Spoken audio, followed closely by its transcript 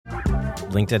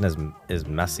LinkedIn is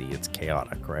messy, it's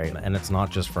chaotic, right? And it's not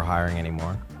just for hiring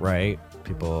anymore, right?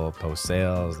 People post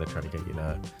sales, they try to get you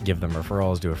to give them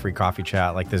referrals, do a free coffee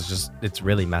chat. Like it's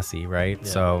really messy, right? Yeah.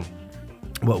 So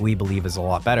what we believe is a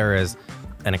lot better is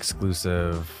an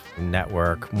exclusive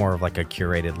network, more of like a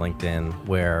curated LinkedIn,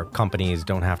 where companies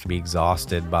don't have to be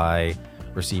exhausted by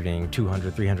receiving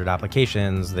 200, 300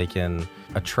 applications. They can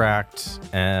attract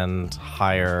and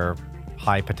hire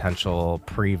high potential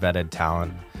pre-vetted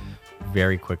talent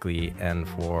very quickly and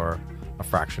for a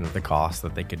fraction of the cost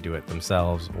that they could do it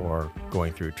themselves or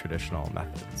going through traditional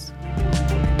methods.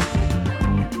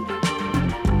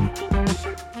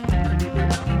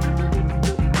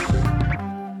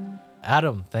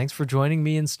 Adam, thanks for joining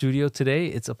me in studio today.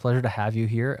 It's a pleasure to have you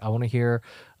here. I want to hear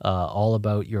all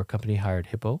about your company, Hired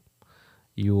Hippo,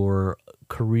 your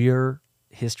career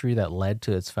history that led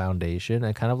to its foundation,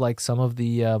 and kind of like some of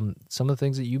the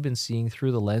things that you've been seeing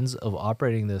through the lens of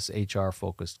operating this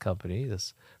HR-focused company,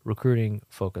 this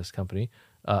recruiting-focused company,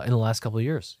 in the last couple of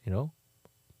years.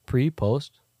 Pre,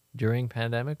 post, during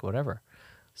pandemic, whatever.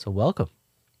 So welcome.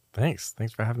 Thanks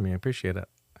for having me. I appreciate it.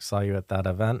 I saw you at that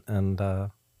event and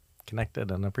connected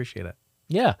and appreciate it.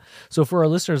 Yeah. So for our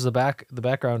listeners, the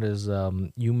background is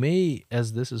you may,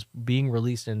 as this is being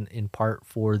released in part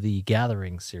for the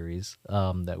Gathering series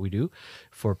that we do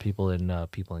for people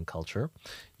in culture,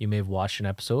 you may have watched an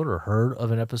episode or heard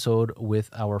of an episode with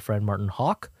our friend Martin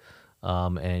Hawk,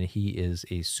 and he is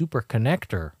a super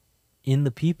connector in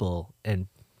the people and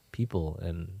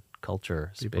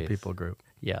culture space. People group.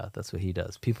 Yeah, that's what he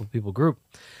does. People group.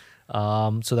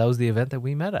 So that was the event that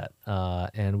we met at,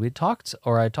 and I talked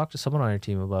to someone on our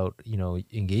team about,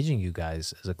 engaging you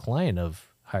guys as a client of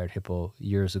Hired Hippo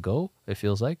years ago, it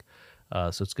feels like.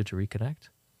 So it's good to reconnect.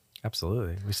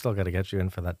 Absolutely. We still got to get you in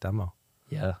for that demo.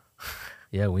 Yeah.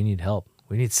 Yeah. We need help.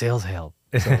 We need sales help.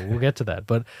 So we'll get to that.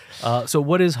 But, so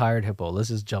what is Hired Hippo? Let's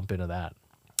just jump into that.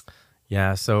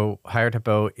 Yeah. So Hired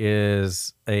Hippo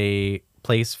is a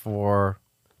place for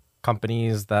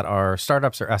companies that are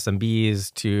startups or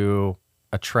SMBs to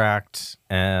attract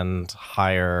and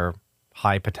hire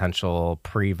high potential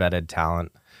pre-vetted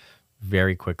talent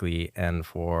very quickly and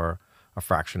for a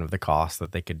fraction of the cost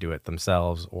that they could do it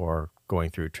themselves or going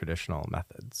through traditional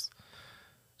methods.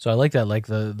 So I like that, like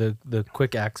the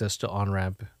quick access to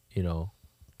on-ramp,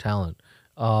 talent.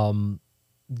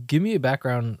 Give me a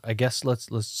background. I guess let's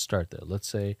start there. Let's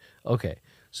say, okay,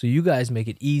 so you guys make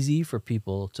it easy for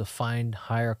people to find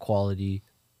higher quality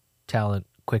talent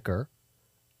quicker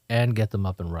and get them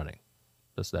up and running.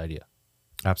 That's the idea.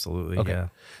 Absolutely. Okay. Yeah.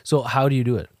 So how do you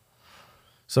do it?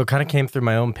 So it kind of came through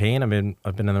my own pain.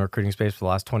 I've been in the recruiting space for the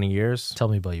last 20 years. Tell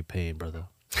me about your pain, brother.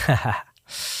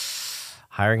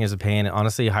 Hiring is a pain.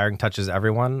 Honestly, hiring touches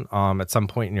everyone. At some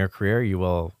point in your career, you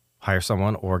will hire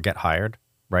someone or get hired,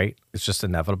 right? It's just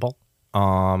inevitable.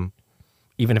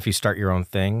 Even if you start your own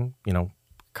thing,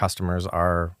 customers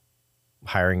are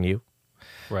hiring you.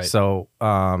 Right. So,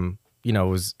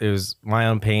 it was my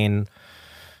own pain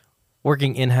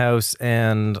working in-house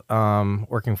and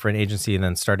working for an agency and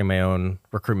then starting my own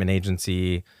recruitment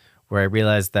agency, where I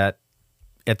realized that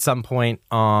at some point,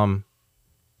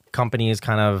 companies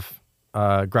kind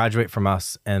of graduate from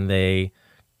us and they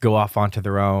go off onto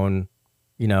their own,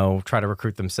 try to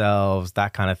recruit themselves,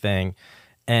 that kind of thing.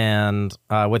 And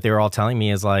what they were all telling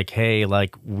me is like, hey,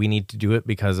 like we need to do it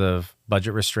because of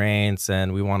budget restraints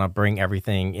and we want to bring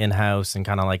everything in-house and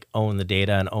kind of like own the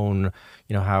data and own,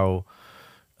 how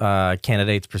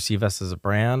candidates perceive us as a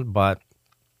brand. But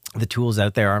the tools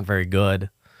out there aren't very good,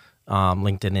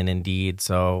 LinkedIn and Indeed.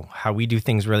 So how we do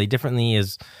things really differently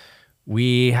is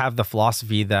we have the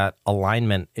philosophy that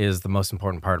alignment is the most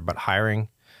important part about hiring.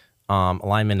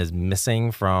 Alignment is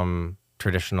missing from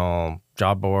traditional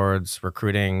job boards,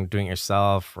 recruiting, doing it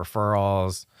yourself,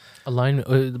 referrals.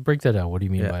 Break that down. What do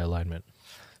you mean by alignment?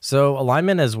 So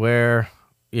alignment is where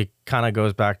it kind of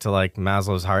goes back to like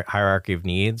Maslow's hierarchy of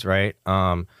needs, right?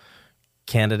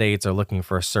 Candidates are looking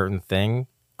for a certain thing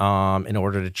in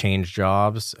order to change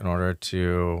jobs, in order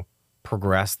to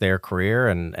progress their career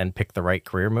and pick the right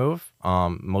career move.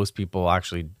 Most people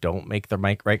actually don't make the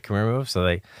right career move, so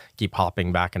they keep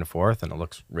hopping back and forth and it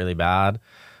looks really bad.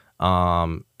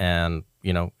 And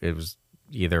it was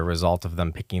either a result of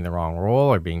them picking the wrong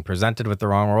role or being presented with the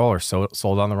wrong role or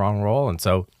sold on the wrong role. And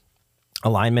so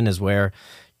alignment is where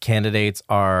candidates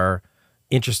are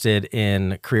interested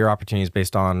in career opportunities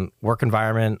based on work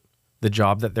environment, the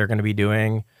job that they're going to be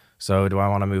doing. So do I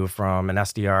want to move from an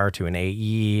SDR to an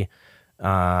AE? Do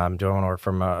I want to work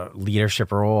from a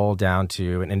leadership role down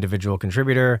to an individual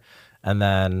contributor? And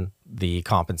then the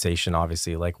compensation,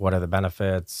 obviously, like what are the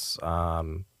benefits,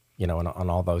 and on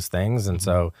all those things. And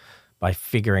so by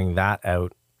figuring that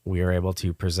out, we were able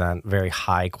to present very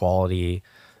high quality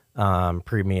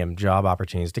premium job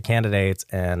opportunities to candidates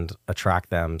and attract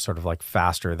them sort of like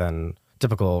faster than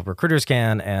typical recruiters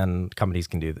can and companies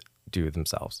can do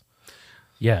themselves.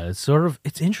 Yeah,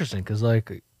 it's interesting because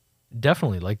like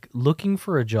definitely like looking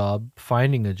for a job,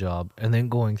 finding a job, and then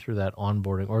going through that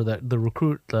onboarding or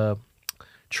the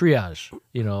triage,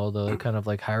 the kind of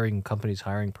like hiring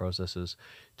processes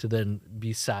to then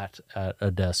be sat at a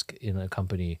desk in a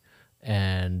company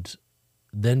and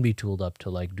then be tooled up to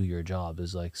like do your job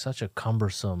is like such a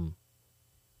cumbersome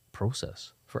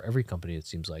process for every company, it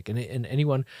seems like. And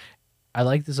anyone, I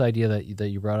like this idea that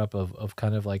you brought up of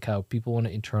kind of like how people want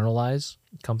to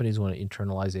companies want to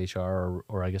internalize HR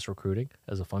or I guess recruiting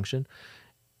as a function.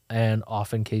 And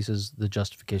often cases, the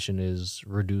justification is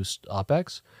reduced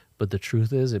OPEX, but the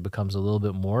truth is it becomes a little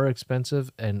bit more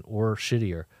expensive or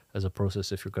shittier as a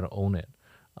process if you're going to own it.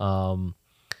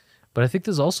 But I think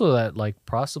there's also that, like,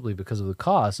 possibly because of the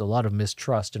cost, a lot of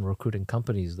mistrust in recruiting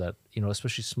companies that,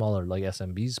 especially smaller like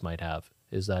SMBs might have,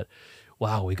 is that,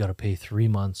 wow, we got to pay 3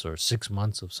 months or 6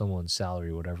 months of someone's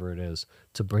salary, whatever it is,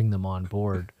 to bring them on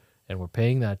board. And we're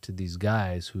paying that to these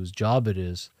guys whose job it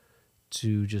is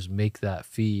to just make that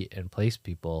fee and place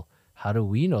people. How do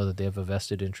we know that they have a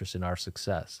vested interest in our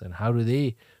success? And how do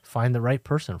they find the right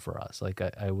person for us? Like,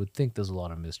 I would think there's a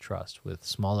lot of mistrust with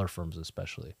smaller firms,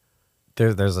 especially.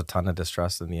 There's a ton of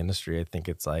distrust in the industry. I think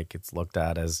it's looked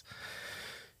at as,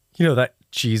 that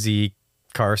cheesy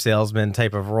car salesman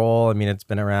type of role. I mean, it's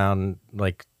been around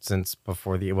like since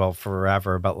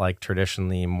forever, but like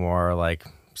traditionally more like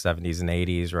 70s and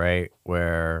 80s, right?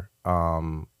 Where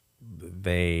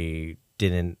they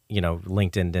didn't,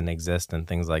 LinkedIn didn't exist and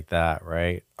things like that,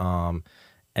 right?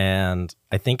 And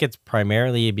I think it's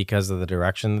primarily because of the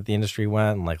direction that the industry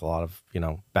went and like a lot of,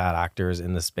 bad actors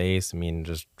in the space. I mean,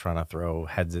 just trying to throw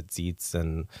heads at seats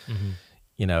and,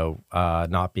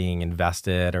 not being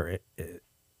invested or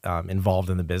involved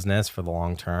in the business for the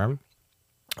long term.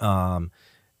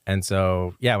 And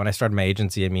so, yeah, when I started my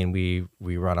agency, I mean,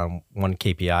 we run on one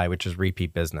KPI, which is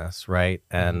repeat business, right?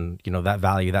 And, that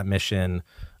value, that mission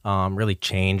really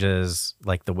changes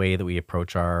like the way that we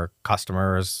approach our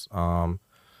customers in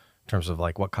terms of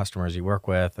like what customers you work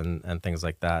with and things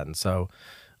like that. And so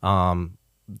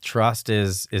trust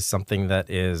is something that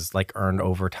is like earned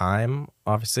over time,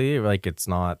 obviously. Like it's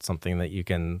not something that you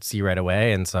can see right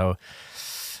away. And so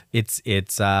it's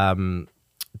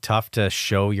tough to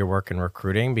show your work in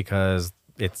recruiting because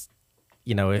it's,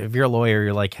 if you're a lawyer,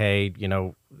 you're like, hey,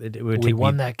 it would take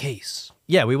that case.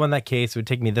 Yeah, we won that case. It would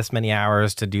take me this many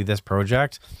hours to do this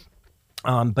project.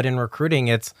 But in recruiting,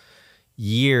 it's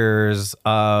years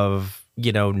of,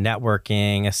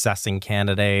 networking, assessing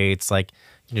candidates, like,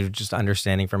 just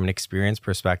understanding from an experience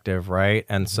perspective, right?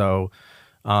 And so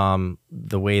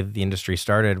the way the industry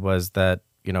started was that,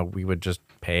 we would just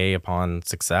pay upon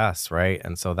success, right?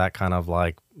 And so that kind of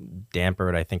like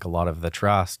dampened, I think, a lot of the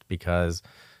trust because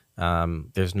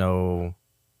there's no,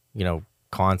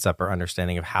 concept or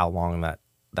understanding of how long that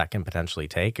can potentially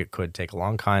take. It could take a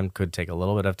long time, could take a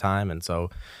little bit of time. And so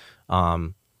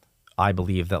I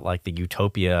believe that like the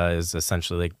utopia is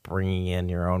essentially like bringing in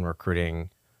your own recruiting,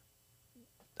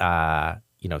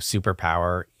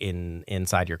 superpower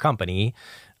inside your company.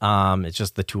 It's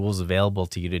just the tools available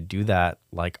to you to do that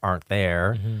like aren't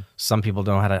there. Mm-hmm. Some people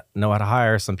know how to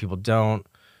hire, some people don't.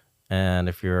 And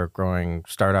if you're a growing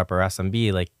startup or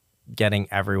SMB, like getting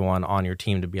everyone on your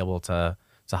team to be able to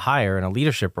hire in a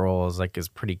leadership role is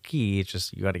pretty key. It's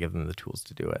just you got to give them the tools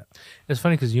to do it. It's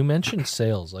funny because you mentioned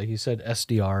sales, like you said,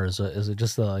 SDR is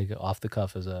just like off the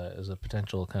cuff as a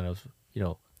potential kind of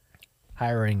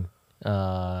hiring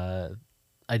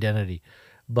identity,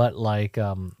 but like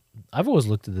I've always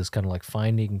looked at this kind of like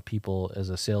finding people as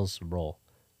a sales role.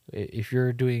 If you're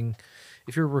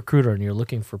a recruiter and you're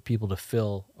looking for people to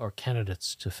fill or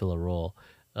candidates to fill a role,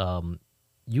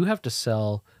 you have to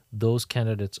sell those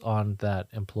candidates on that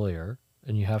employer,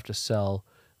 and you have to sell,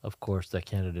 of course, that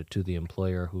candidate to the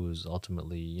employer who's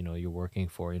ultimately, you're working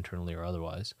for internally or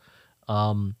otherwise.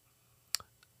 Tell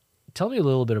me a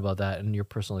little bit about that and your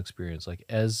personal experience, like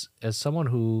as someone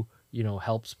who,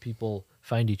 helps people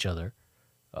find each other.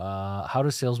 How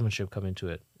does salesmanship come into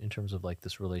it in terms of like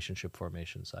this relationship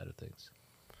formation side of things?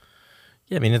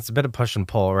 Yeah, I mean, it's a bit of push and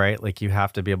pull, right? Like you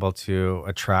have to be able to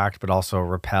attract, but also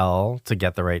repel to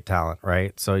get the right talent,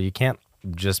 right? So you can't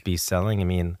just be selling. I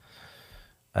mean,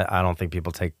 I don't think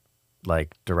people take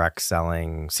like direct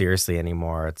selling seriously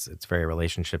anymore. It's very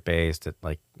relationship based. It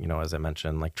like, as I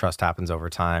mentioned, like trust happens over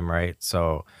time, right?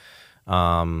 So,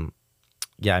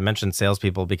 yeah, I mentioned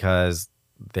salespeople because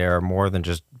they're more than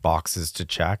just boxes to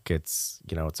check. It's,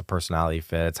 it's a personality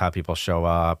fit. It's how people show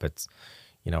up. It's,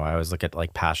 I always look at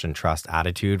like passion, trust,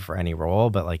 attitude for any role,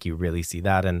 but like you really see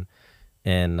that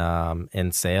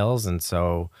in sales. And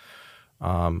so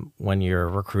when you're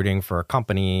recruiting for a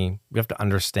company, you have to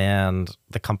understand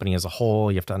the company as a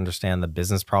whole. You have to understand the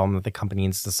business problem that the company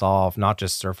needs to solve, not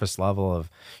just surface level of,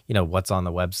 what's on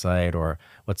the website or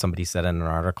what somebody said in an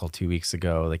article 2 weeks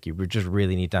ago. Like you just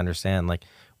really need to understand like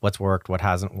what's worked, what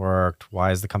hasn't worked.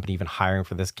 Why is the company even hiring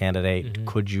for this candidate?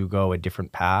 Could you go a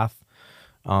different path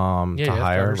to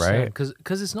hire, right?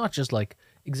 Because it's not just like,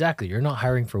 exactly, you're not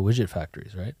hiring for widget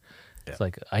factories, right? Yeah. It's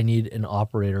like, I need an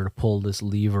operator to pull this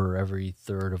lever every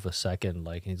third of a second.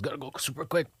 Like, he's got to go super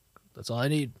quick. That's all I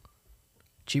need.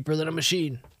 Cheaper than a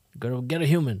machine. Got to get a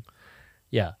human.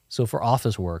 Yeah. So for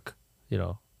office work,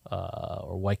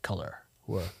 or white collar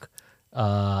work,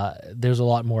 there's a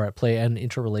lot more at play, and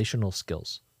interrelational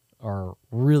skills are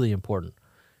really important.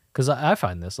 Because I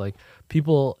find this, like,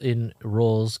 people in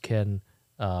roles can,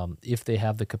 if they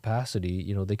have the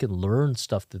capacity, they can learn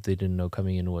stuff that they didn't know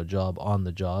coming into a job on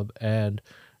the job, and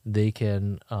they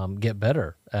can get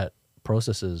better at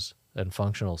processes and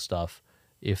functional stuff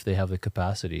if they have the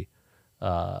capacity.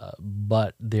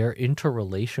 But their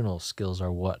interrelational skills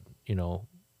are what,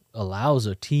 allows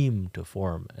a team to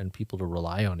form and people to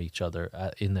rely on each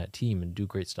other in that team and do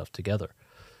great stuff together.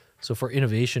 So for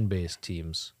innovation-based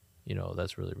teams,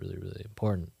 that's really, really, really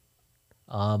important.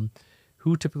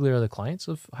 Who typically are the clients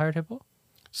of Hired Hippo?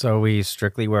 So we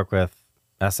strictly work with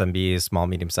SMBs, small,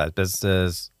 medium-sized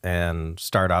businesses, and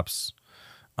startups.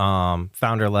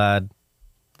 Founder-led.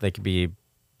 They could be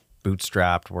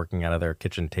bootstrapped, working out of their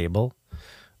kitchen table,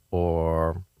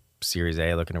 or Series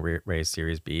A, looking to raise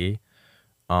Series B.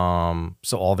 So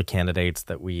all the candidates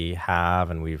that we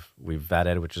have and we've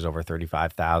vetted, which is over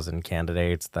 35,000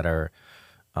 candidates that are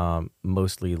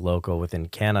mostly local within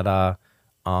Canada,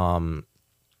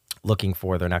 looking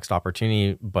for their next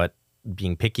opportunity, but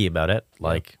being picky about it.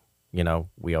 Like,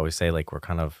 we always say, like, we're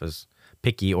kind of as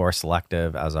picky or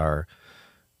selective as our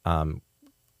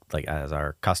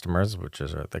customers, which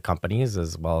is the companies,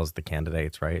 as well as the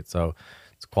candidates, right? So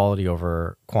it's quality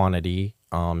over quantity,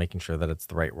 making sure that it's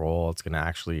the right role. It's going to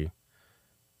actually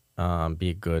be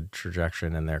a good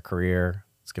trajectory in their career.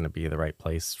 It's going to be the right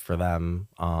place for them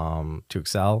to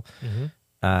excel.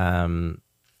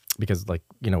 Because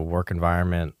work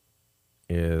environment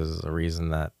is a reason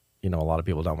that, a lot of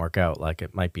people don't work out. Like,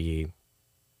 it might be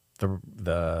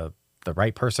the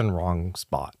right person, wrong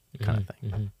spot kind of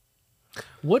thing.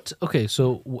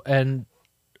 And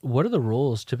what are the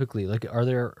roles typically? Like, are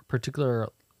there particular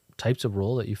types of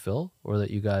role that you fill or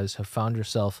that you guys have found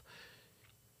yourself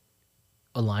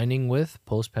aligning with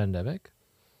post-pandemic?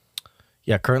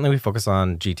 Yeah, currently we focus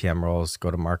on GTM roles,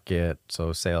 go to market,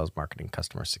 so sales, marketing,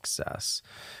 customer success.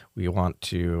 We want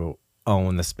to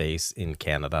own the space in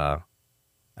Canada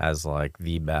as like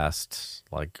the best,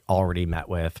 like already met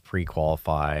with,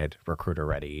 pre-qualified, recruiter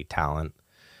ready talent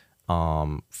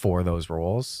for those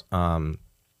roles.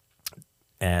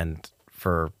 And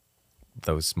for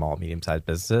those small, medium-sized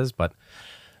businesses, but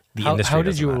the industry how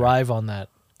did you matter. arrive on that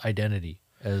identity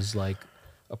as like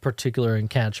a particular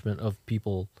encatchment of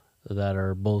people that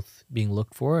are both being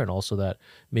looked for and also that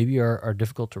maybe are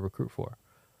difficult to recruit for?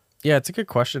 Yeah, it's a good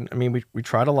question. I mean, we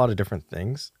tried a lot of different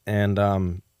things,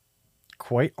 and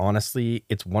quite honestly,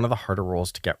 it's one of the harder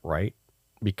roles to get right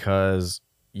because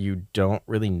you don't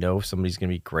really know if somebody's going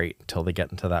to be great until they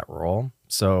get into that role.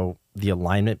 So the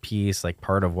alignment piece, like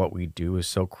part of what we do, is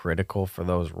so critical for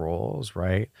those roles,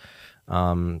 right?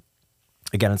 Again,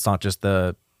 it's not just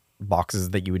the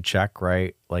boxes that you would check,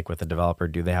 right? Like with a developer,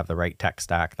 do they have the right tech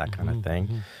stack, that kind of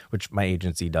thing, which my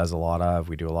agency does a lot of.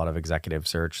 We do a lot of executive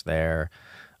search there,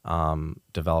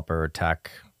 developer,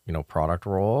 tech, product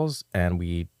roles. And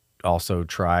we also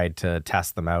tried to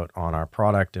test them out on our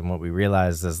product. And what we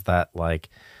realized is that like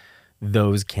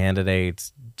those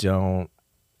candidates don't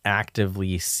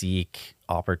actively seek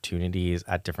opportunities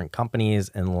at different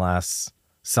companies unless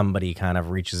somebody kind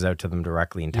of reaches out to them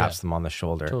directly and taps them on the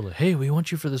shoulder. Totally. Hey, we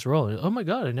want you for this role. Oh my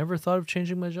God, I never thought of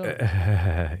changing my job.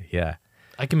 Yeah.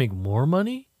 I can make more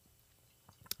money.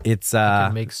 I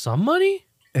can make some money.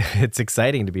 It's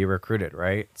exciting to be recruited,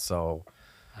 right? So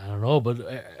I don't know, but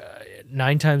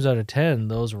 9 times out of 10,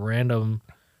 those random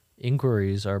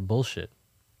inquiries are bullshit.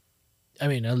 I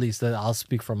mean, at least I'll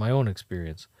speak from my own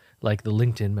experience. Like the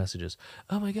LinkedIn messages.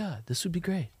 Oh my God, this would be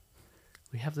great.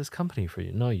 We have this company for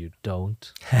you. No, you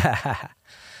don't.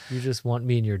 You just want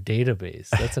me in your database.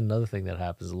 That's another thing that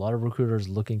happens. A lot of recruiters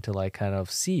looking to like kind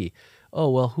of see, oh,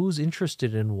 well, who's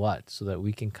interested in what so that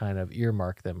we can kind of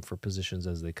earmark them for positions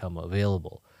as they come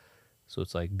available. So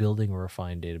it's like building a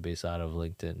refined database out of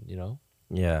LinkedIn,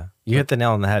 Yeah, you hit the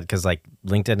nail on the head because like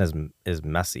LinkedIn is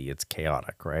messy. It's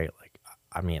chaotic, right? Like,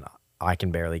 I mean, I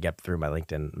can barely get through my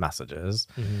LinkedIn messages,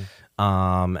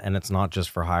 Mm-hmm. and it's not just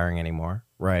for hiring anymore,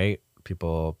 right?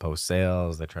 People post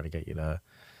sales. They try to get you to,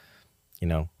 you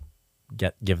know,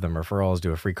 give them referrals,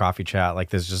 do a free coffee chat.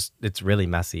 Like, it's really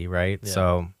messy, right? Yeah.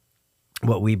 So,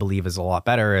 what we believe is a lot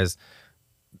better is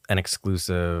an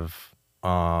exclusive,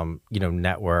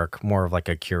 network, more of like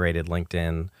a curated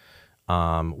LinkedIn,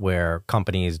 where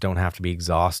companies don't have to be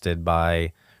exhausted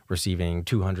by receiving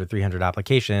 200, 300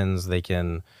 applications. They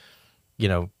can,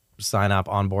 sign up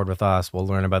on board with us. We'll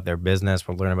learn about their business.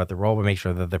 We'll learn about the role. We'll make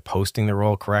sure that they're posting the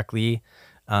role correctly,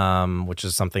 which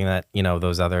is something that,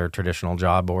 those other traditional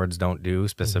job boards don't do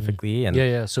specifically. And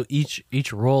Yeah. So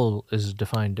each role is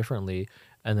defined differently,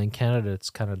 and then candidates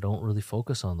kind of don't really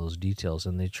focus on those details,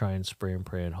 and they try and spray and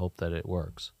pray and hope that it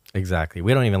works. exactly.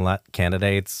 We don't even let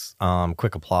candidates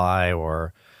quick apply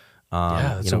or,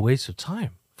 Yeah, it's a waste of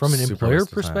time from an super employer waste of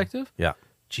time. perspective. Yeah.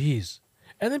 Jeez.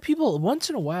 And then people, once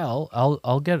in a while,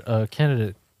 I'll get a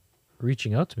candidate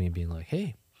reaching out to me and being like,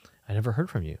 "Hey, I never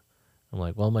heard from you." I'm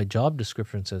like, "Well, my job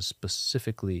description says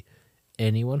specifically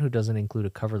anyone who doesn't include a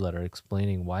cover letter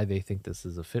explaining why they think this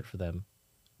is a fit for them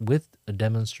with a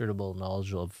demonstrable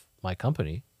knowledge of my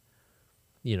company,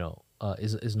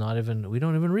 is not even, we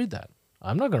don't even read that.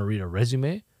 I'm not going to read a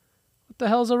resume. What the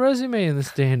hell's a resume in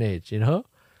this day and age,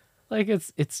 Like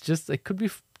it's just, it could be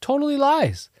totally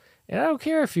lies. And I don't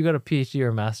care if you got a PhD or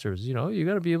a master's, you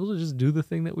got to be able to just do the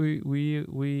thing that we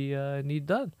need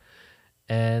done.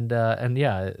 And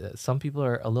yeah, some people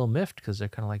are a little miffed because they're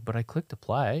kind of like, but I clicked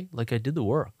apply, like I did the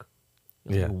work.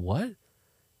 You're like, what?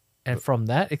 And from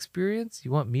that experience,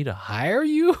 you want me to hire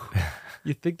you?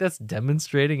 You think that's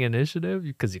demonstrating initiative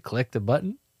because you clicked a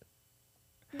button?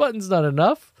 Button's not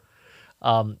enough.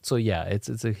 So yeah,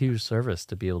 it's a huge service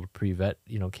to be able to pre-vet,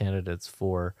 candidates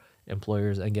for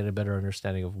employers and get a better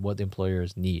understanding of what the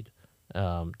employers need,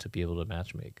 to be able to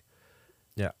matchmake.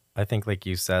 Yeah. I think like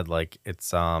you said, like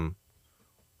it's,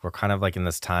 we're kind of like in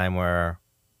this time where,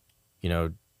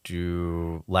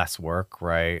 do less work,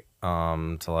 right?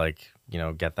 To like,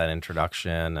 get that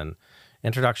introduction, and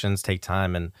introductions take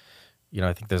time. And,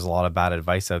 I think there's a lot of bad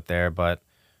advice out there, but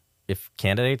if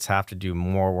candidates have to do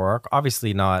more work,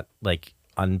 obviously not like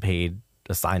unpaid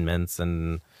assignments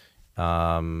and,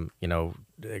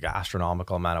 like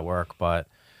astronomical amount of work, but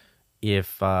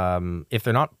if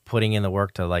they're not putting in the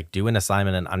work to like do an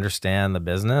assignment and understand the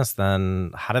business,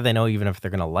 then how do they know even if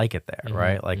they're going to like it there,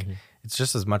 right? Like it's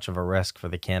just as much of a risk for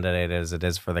the candidate as it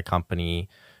is for the company.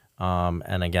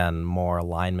 And again, more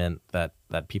alignment that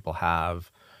people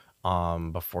have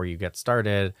before you get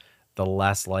started, the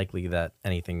less likely that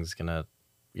anything's going to,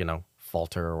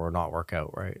 falter or not work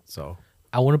out, right? So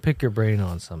I want to pick your brain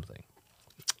on something.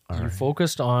 You right.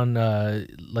 focused on,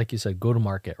 like you said, go to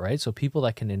market, right? So people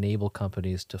that can enable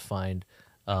companies to find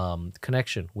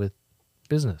connection with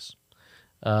business.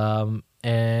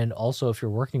 And also, if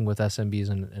you're working with SMBs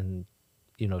and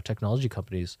technology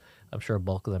companies, I'm sure a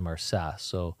bulk of them are SaaS.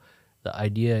 So the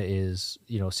idea is,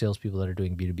 salespeople that are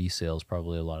doing B2B sales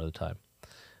probably a lot of the time.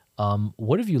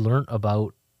 What have you learned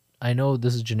about, I know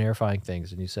this is generifying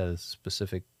things, and you said it's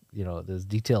specific, there's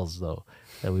details, though,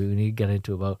 that we need to get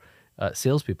into about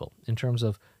salespeople in terms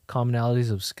of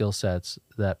commonalities of skill sets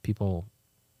that people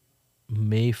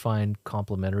may find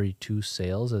complementary to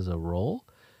sales as a role.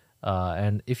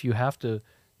 And if you have to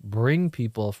bring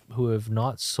people who have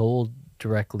not sold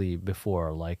directly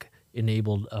before, like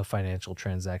enabled a financial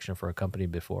transaction for a company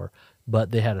before,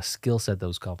 but they had a skill set that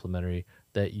was complementary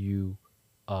that you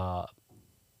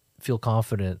feel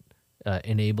confident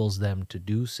enables them to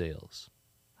do sales.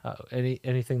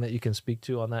 Anything that you can speak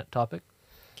to on that topic?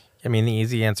 I mean, the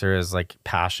easy answer is like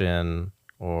passion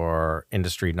or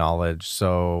industry knowledge.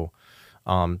 So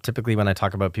typically when I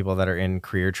talk about people that are in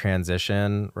career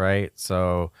transition, right?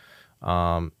 So,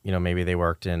 maybe they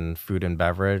worked in food and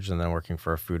beverage and then working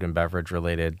for a food and beverage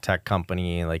related tech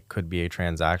company, like could be a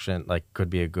transaction, like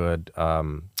could be a good,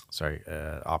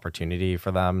 opportunity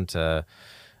for them to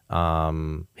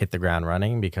hit the ground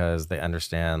running because they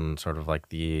understand sort of like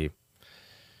the,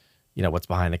 what's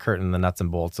behind the curtain, the nuts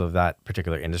and bolts of that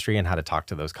particular industry and how to talk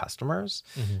to those customers.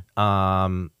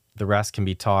 The rest can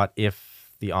be taught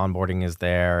if the onboarding is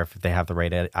there, if they have the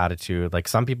right attitude. Like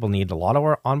some people need a lot of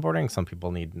onboarding, some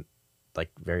people need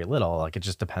like very little. Like it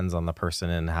just depends on the person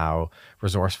and how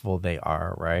resourceful they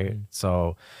are, right?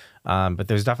 So, but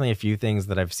there's definitely a few things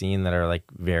that I've seen that are like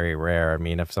very rare. I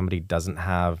mean, if somebody doesn't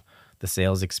have the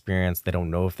sales experience, they don't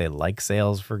know if they like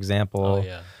sales, for example. Oh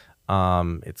yeah,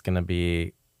 It's going to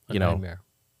be, nightmare.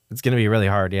 It's going to be really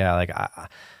hard. Yeah. Like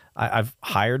I've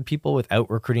hired people without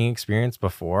recruiting experience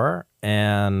before,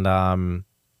 and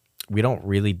we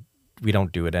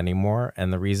don't do it anymore.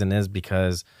 And the reason is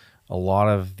because a lot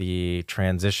of the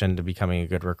transition to becoming a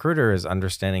good recruiter is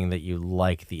understanding that you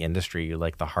like the industry, you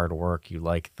like the hard work, you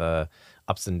like the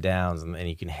ups and downs, and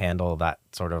you can handle that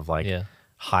sort of like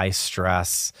high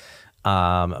stress,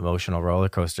 emotional roller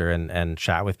coaster and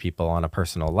chat with people on a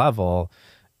personal level.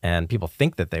 And people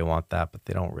think that they want that, but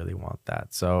they don't really want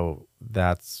that. So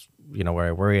that's, where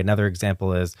I worry. Another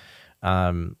example is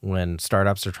when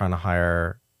startups are trying to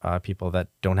hire people that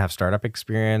don't have startup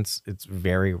experience. It's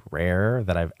very rare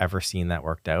that I've ever seen that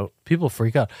worked out. People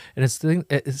freak out. And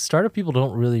startup people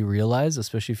don't really realize,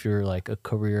 especially if you're like a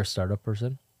career startup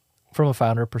person, from a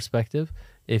founder perspective,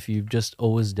 if you've just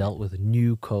always dealt with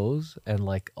new cos and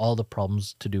like all the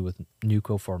problems to do with new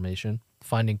co formation,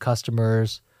 finding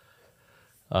customers,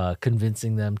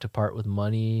 convincing them to part with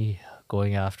money,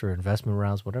 going after investment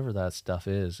rounds, whatever that stuff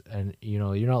is. And,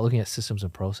 you're not looking at systems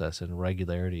and process and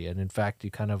regularity. And in fact,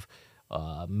 you kind of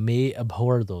may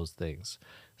abhor those things.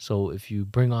 So if you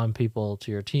bring on people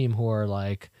to your team who are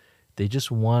like, they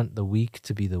just want the week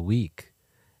to be the week,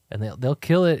 and they'll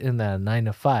kill it in that 9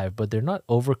 to 5, but they're not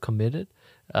overcommitted,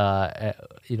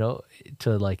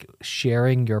 to like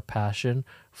sharing your passion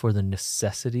for the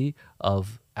necessity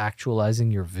of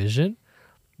actualizing your vision,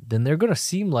 then they're going to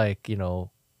seem like,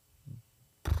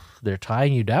 they're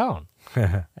tying you down.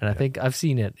 And I think I've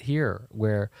seen it here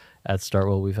where at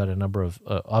Startwell, we've had a number of,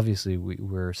 obviously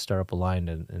we're startup aligned.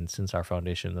 And since our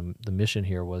foundation, the mission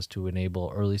here was to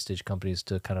enable early stage companies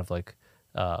to kind of like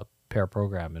pair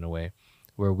program in a way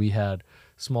where we had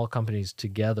small companies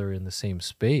together in the same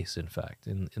space, in fact,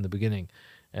 in the beginning.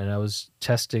 And I was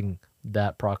testing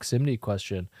that proximity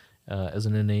question as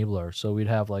an enabler. So we'd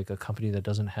have like a company that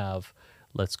doesn't have,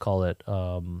 let's call it,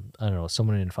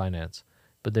 someone in finance,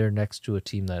 but they're next to a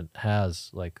team that has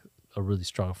like a really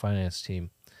strong finance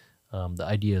team. The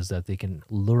idea is that they can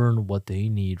learn what they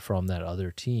need from that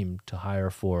other team to hire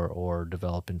for or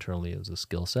develop internally as a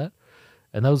skill set.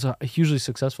 And that was hugely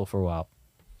successful for a while.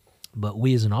 But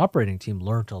we as an operating team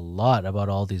learned a lot about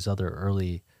all these other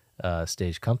early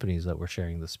stage companies that were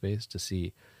sharing the space to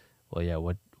see,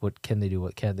 what can they do,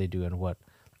 what can't they do, and what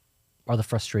are the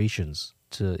frustrations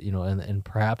to, and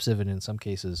perhaps even in some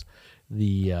cases,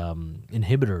 the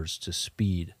inhibitors to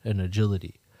speed and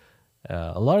agility.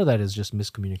 A lot of that is just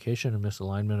miscommunication and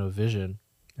misalignment of vision.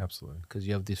 Absolutely. Because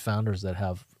you have these founders that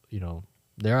have,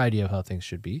 their idea of how things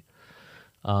should be.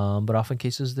 But often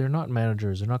cases, they're not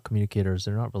managers, they're not communicators,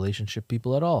 they're not relationship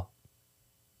people at all.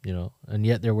 And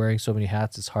yet they're wearing so many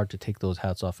hats, it's hard to take those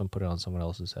hats off and put it on someone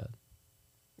else's head.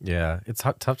 Yeah, it's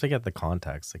tough to get the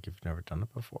context, like if you've never done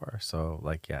it before. So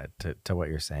like, yeah, to what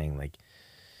you're saying, like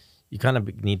you kind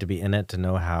of need to be in it to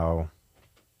know how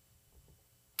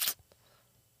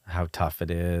tough it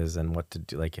is and what to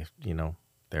do. Like if,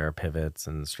 there are pivots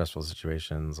and stressful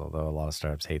situations, although a lot of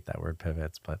startups hate that word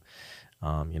pivots, but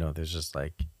there's just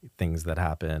like things that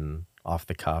happen off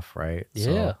the cuff, right? Yeah,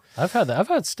 so, I've had that. I've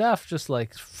had staff just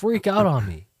like freak out on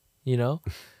me,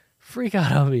 freak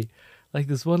out on me. Like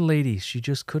this one lady, she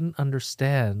just couldn't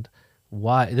understand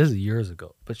why, this is years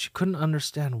ago, but she couldn't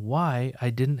understand why I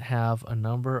didn't have a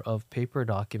number of paper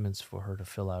documents for her to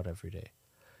fill out every day.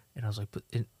 And I was like,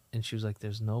 and she was like,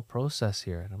 there's no process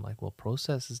here. And I'm like, well,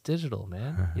 process is digital,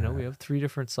 man. We have 3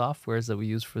 different softwares that we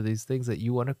use for these things that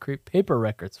you want to create paper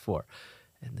records for.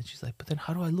 And then she's like, but then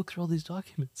how do I look through all these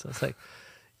documents? I was like,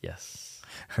 yes.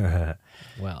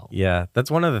 Well, yeah,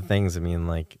 that's one of the things. I mean,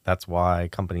 like, that's why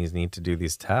companies need to do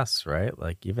these tests, right?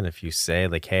 Like, even if you say,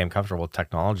 like, hey, I'm comfortable with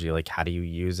technology, like, how do you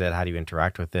use it? How do you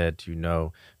interact with it? Do you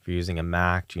know if you're using a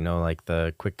Mac? Do you know, like,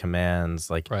 the quick commands?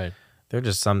 Like, right. There are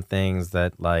just some things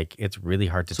that, like, it's really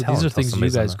hard to tell. So these are things you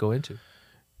guys go into?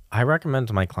 I recommend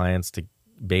to my clients to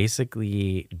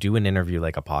basically do an interview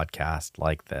like a podcast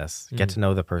like this, get to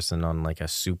know the person on, like, a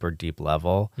super deep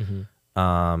level.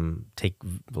 Take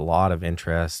a lot of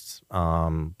interest,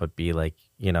 but be like,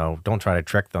 don't try to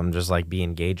trick them, just like be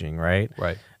engaging, right?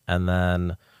 Right. And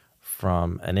then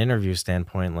from an interview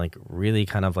standpoint, like really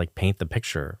kind of like paint the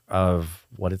picture of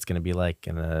what it's going to be like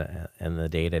in the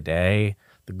day to day,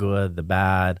 the good, the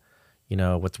bad,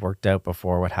 what's worked out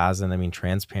before, what hasn't. I mean,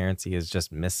 transparency is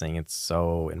just missing. It's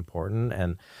so important.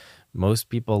 And most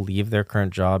people leave their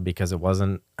current job because it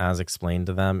wasn't as explained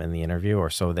to them in the interview, or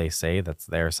so they say. That's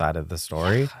their side of the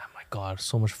story. Oh my God,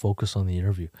 so much focus on the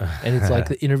interview. And it's like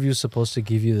the interview is supposed to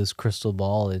give you this crystal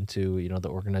ball into, the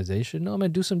organization. No,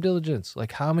 man, do some diligence.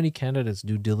 Like how many candidates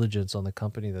do diligence on the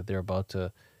company that they're about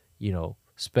to,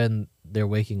 spend their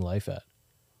waking life at?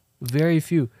 Very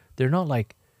few. They're not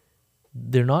like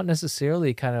they're not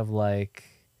necessarily kind of like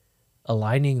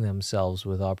aligning themselves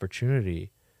with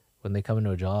opportunity when they come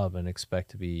into a job and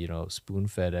expect to be,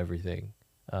 spoon-fed everything,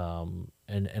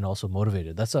 and also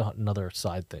motivated. That's another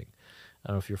side thing. I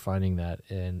don't know if you're finding that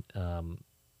in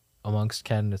amongst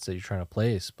candidates that you're trying to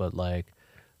place, but like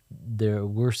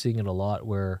we're seeing it a lot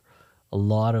where a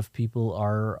lot of people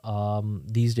are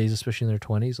these days, especially in their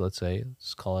 20s,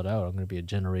 let's call it out. I'm going to be a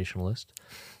generationalist.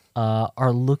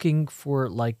 Are looking for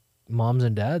like moms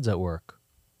and dads at work.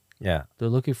 Yeah. They're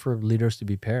looking for leaders to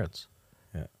be parents.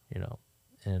 Yeah.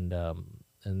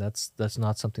 And that's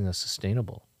not something that's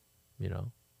sustainable.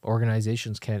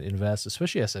 Organizations can't invest,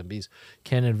 especially SMBs,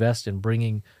 can't invest in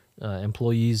bringing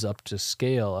employees up to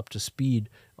scale, up to speed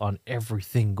on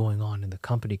everything going on in the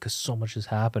company because so much is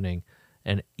happening,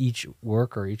 and each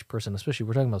worker, each person, especially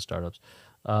we're talking about startups,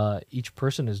 each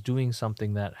person is doing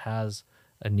something that has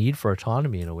a need for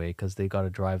autonomy in a way because they got to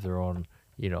drive their own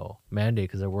mandate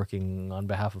because they're working on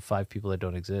behalf of 5 people that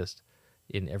don't exist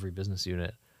in every business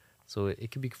unit. So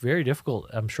it can be very difficult,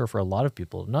 I'm sure, for a lot of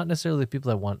people, not necessarily the people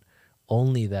that want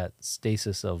only that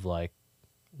stasis of like,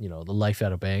 the life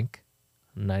at a bank,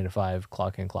 9 to 5,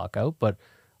 clock in, clock out, but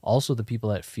also the people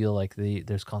that feel like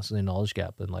there's constantly a knowledge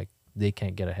gap and like they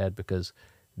can't get ahead because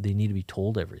they need to be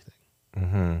told everything.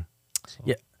 Mm-hmm. So.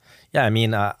 Yeah. Yeah. I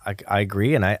mean, I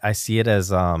agree. And I see it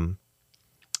as, again,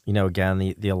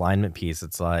 the alignment piece.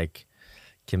 It's like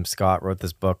Kim Scott wrote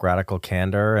this book, Radical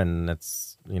Candor, and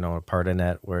it's, a part in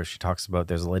it where she talks about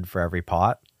there's a lid for every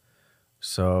pot.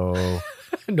 So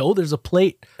no, there's a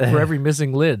plate for every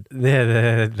missing lid.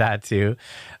 That too.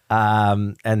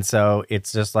 And so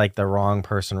it's just like the wrong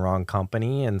person, wrong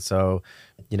company. And so,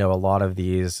 a lot of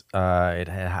these, it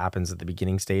happens at the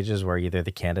beginning stages where either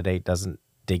the candidate doesn't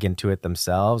dig into it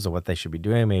themselves or what they should be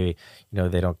doing. Maybe,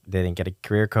 they didn't get a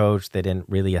career coach. They didn't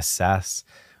really assess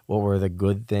what were the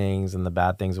good things and the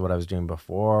bad things of what I was doing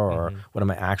before, or what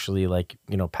am I actually like,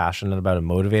 passionate about and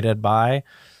motivated by.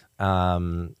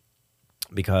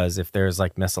 Because if there's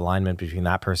like misalignment between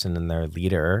that person and their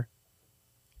leader,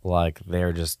 like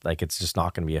they're just like, it's just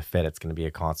not going to be a fit. It's going to be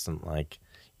a constant like,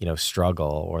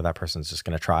 struggle, or that person's just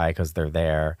going to try because they're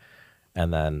there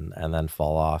and then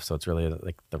fall off. So it's really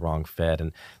like the wrong fit.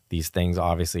 And these things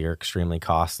obviously are extremely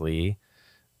costly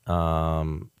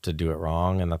to do it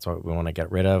wrong. And that's what we want to get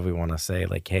rid of. We want to say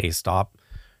like, hey, stop.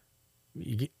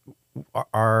 We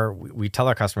tell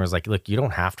our customers like, look, you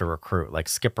don't have to recruit, like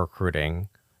skip recruiting.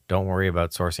 Don't worry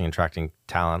about sourcing and attracting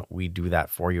talent. We do that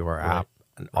for you. Our app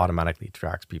automatically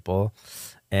attracts people,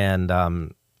 and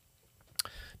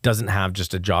doesn't have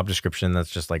just a job description that's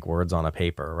just like words on a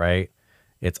paper, right?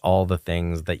 It's all the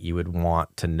things that you would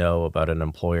want to know about an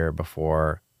employer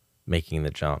before making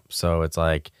the jump. So it's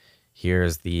like,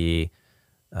 here's the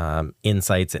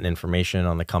insights and information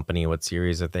on the company. What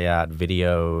series are they at?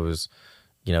 Videos,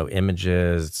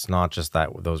 images. It's not just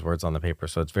those words on the paper.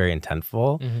 So it's very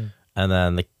intentful. Mm-hmm. And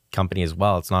then the company as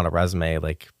well, it's not a resume.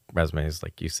 Like resumes,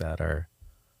 like you said, are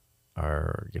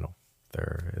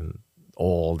they're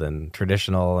old and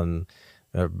traditional and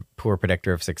a poor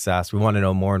predictor of success. We want to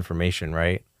know more information,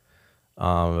 right,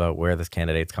 about where this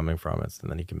candidate's coming from, and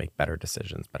then you can make better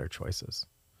decisions, better choices.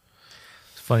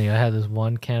 It's funny. I had this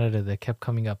one candidate that kept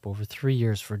coming up over 3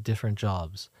 years for different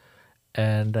jobs,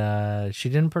 and she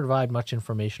didn't provide much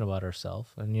information about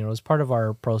herself. And as part of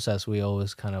our process, we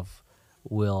always kind of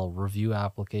will review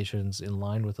applications in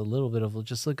line with a little bit of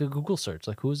just like a Google search,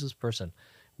 like who is this person,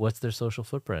 what's their social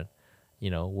footprint,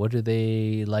 what do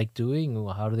they like doing,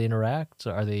 how do they interact,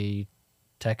 are they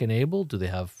tech enabled, do they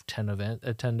have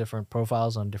 10 different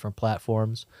profiles on different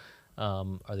platforms,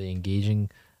 are they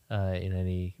engaging in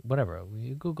any whatever,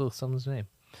 we Google someone's name.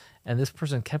 And this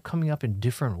person kept coming up in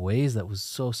different ways that was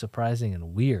so surprising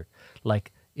and weird,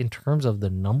 like in terms of the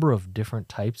number of different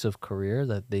types of career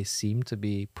that they seem to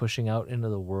be pushing out into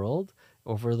the world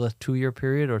over the 2-year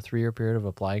period or 3-year period of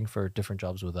applying for different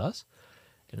jobs with us.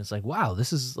 And it's like, wow,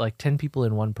 this is like 10 people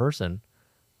in one person,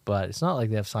 but it's not like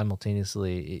they have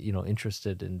simultaneously,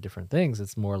 interested in different things.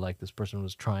 It's more like this person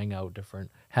was trying out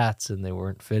different hats and they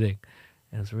weren't fitting.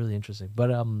 And it's really interesting.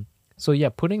 But, so yeah,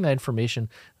 putting that information,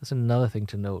 that's another thing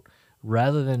to note.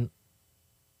 Rather than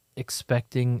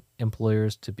expecting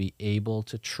employers to be able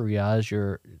to triage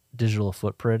your digital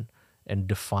footprint and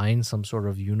define some sort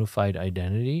of unified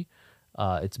identity,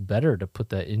 it's better to put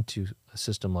that into a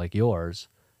system like yours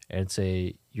and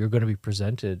say you're going to be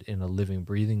presented in a living,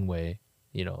 breathing way,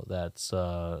 that's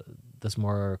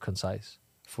more concise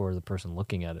for the person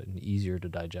looking at it and easier to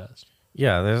digest.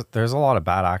 Yeah, there's a lot of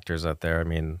bad actors out there. I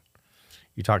mean,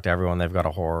 you talk to everyone, they've got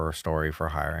a horror story for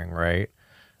hiring, right?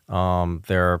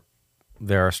 They're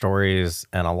there are stories,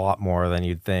 and a lot more than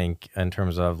you'd think, in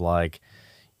terms of like,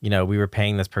 we were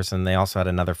paying this person, they also had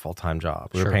another full-time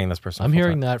job. We were Sure. paying this person I'm full-time.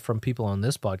 hearing that from people on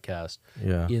this podcast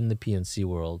Yeah. in the PNC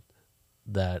world,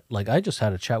 that like I just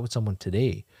had a chat with someone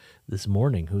today, this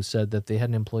morning, who said that they had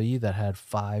an employee that had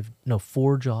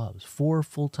four jobs, four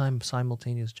full-time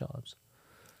simultaneous jobs.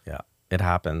 Yeah, it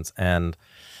happens. And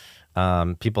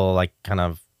people like kind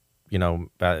of,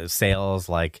 sales,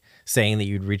 like saying that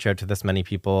you'd reach out to this many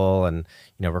people, and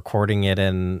recording it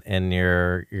in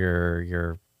your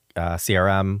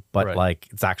CRM, but Right. like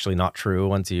it's actually not true.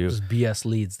 Once you Just BS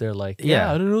leads. They're like,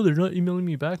 Yeah. I don't know, they're not emailing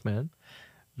me back, man.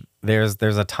 there's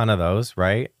a ton of those,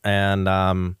 right? And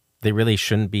they really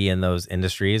shouldn't be in those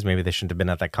industries. Maybe they shouldn't have been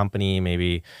at that company.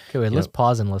 Maybe Okay, wait, let's know-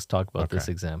 pause and let's talk about this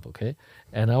Okay. example, okay?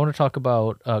 And I want to talk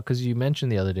about, because you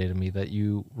mentioned the other day to me that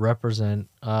you represent,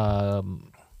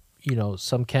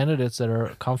 some candidates that are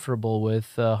comfortable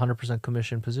with 100%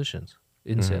 commission positions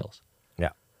in sales. yeah,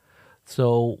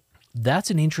 So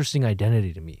that's an interesting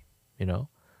identity to me, you know?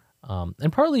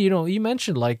 And partly, you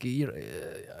mentioned like,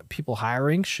 people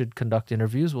hiring should conduct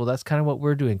interviews. Well, that's kind of what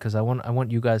we're doing, because I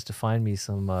want you guys to find me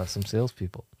some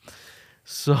salespeople.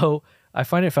 So I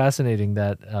find it fascinating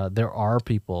that there are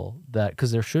people that,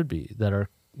 because there should be, that are,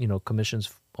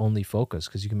 commissions only focused,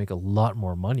 because you can make a lot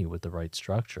more money with the right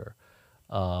structure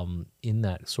in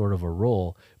that sort of a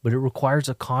role. But it requires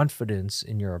a confidence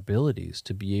in your abilities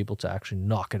to be able to actually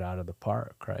knock it out of the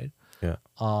park, right? yeah.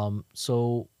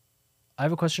 So I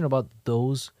have a question about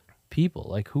those people,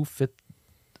 like who fit.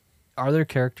 Are there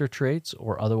character traits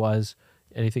or otherwise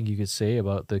anything you could say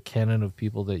about the canon of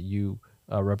people that you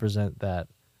represent that,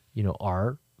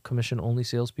 are commission-only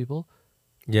salespeople?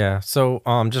 Yeah. So,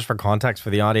 just for context for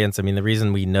the audience, I mean, the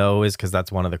reason we know is because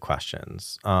that's one of the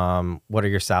questions. What are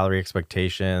your salary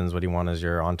expectations? What do you want as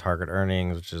your on-target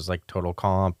earnings, which is like total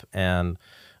comp? And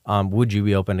would you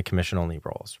be open to commission-only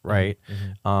roles, right?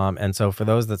 And so for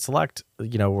those that select,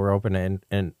 we're open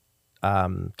in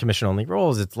commission-only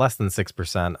roles. It's less than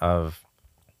 6% of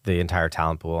the entire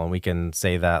talent pool, and we can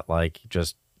say that like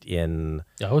just in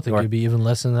I would think it'd be even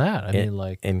less than that. I mean,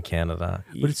 like, in Canada.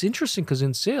 but it's interesting because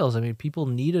in sales, I mean, people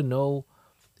need to know.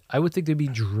 I would think they'd be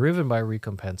driven by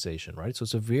recompensation, right? So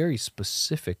it's a very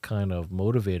specific kind of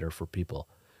motivator for people.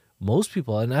 Most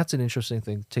people, and that's an interesting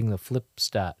thing, taking the flip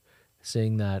stat,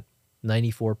 saying that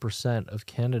 94% of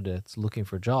candidates looking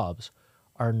for jobs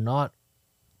are not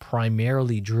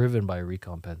primarily driven by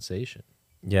recompensation,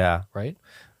 Yeah. right?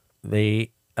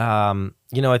 They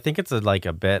I think it's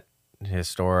a bit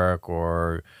historic,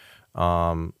 or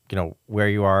where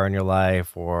you are in your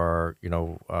life, or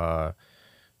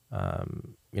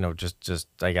just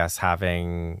I guess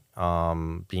having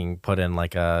being put in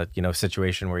like a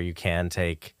situation where you can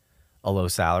take a low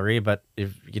salary. But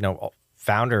if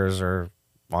founders are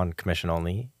on commission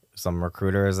only, some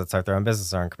recruiters that start their own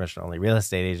business are on commission only, real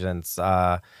estate agents,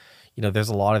 there's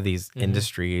a lot of these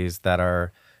industries that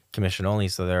are commission only.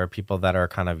 So there are people that are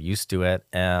kind of used to it,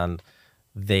 and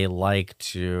they like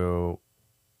to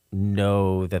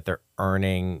know that they're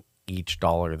earning each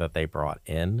dollar that they brought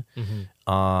in.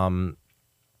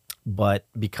 But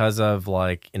because of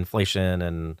like inflation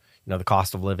and the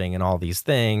cost of living and all these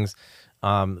things,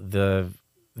 the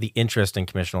interest in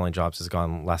commission only jobs has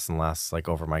gone less and less, like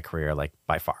over my career, like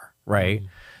by far, right?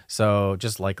 So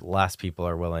just like less people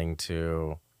are willing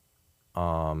to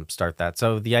start that.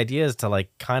 So the idea is to like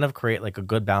kind of create like a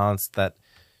good balance that,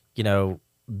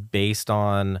 based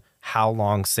on how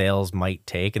long sales might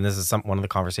take. And this is one of the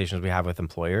conversations we have with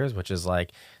employers, which is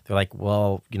like, they're like,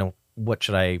 well, what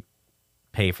should I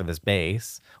pay for this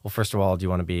base? Well, first of all, do you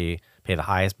want to pay the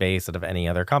highest base out of any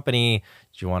other company?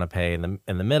 Do you want to pay in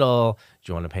the middle?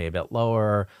 Do you want to pay a bit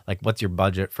lower? Like, what's your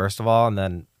budget, first of all? And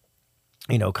then,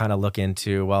 kind of look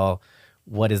into, well,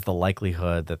 what is the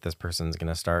likelihood that this person's going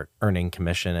to start earning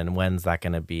commission, and when's that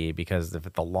going to be? Because if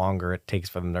the longer it takes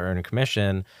for them to earn a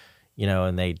commission,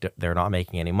 and they're not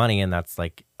making any money, and that's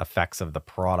like effects of the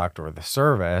product or the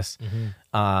service,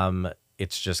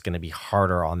 it's just going to be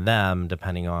harder on them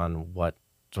depending on what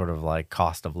sort of like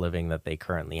cost of living that they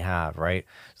currently have, right?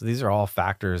 So these are all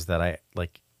factors that I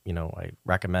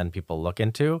recommend people look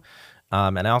into.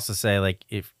 And I also say, like,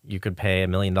 if you could pay $1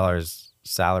 million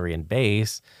salary in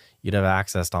base, you'd have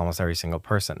access to almost every single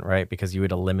person, right? Because you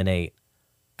would eliminate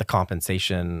the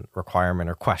compensation requirement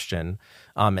or question.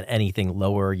 And anything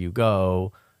lower you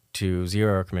go to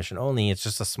zero commission only, it's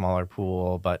just a smaller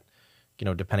pool. But,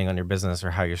 depending on your business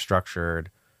or how you're structured,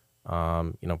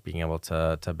 being able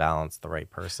to balance the right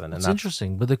person. It's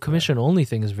interesting, but the commission only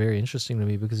thing is very interesting to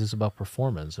me because it's about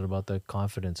performance and about the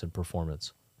confidence in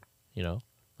performance.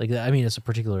 Like Like, I mean, it's a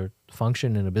particular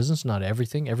function in a business, not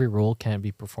everything. Every role can't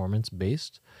be performance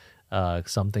based.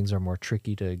 Some things are more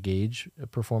tricky to gauge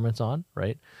performance on,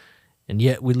 right? And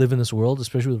yet we live in this world,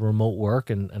 especially with remote work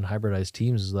and hybridized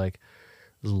teams, is like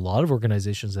there's a lot of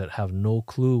organizations that have no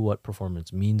clue what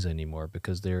performance means anymore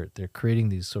because they're creating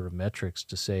these sort of metrics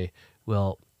to say,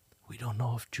 well, we don't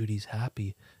know if Judy's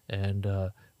happy, and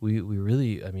we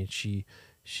really, I mean,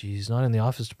 she's not in the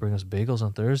office to bring us bagels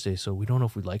on Thursday, so we don't know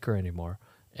if we like her anymore,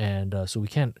 and so we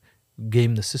can't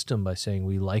game the system by saying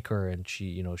we like her and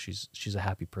she's a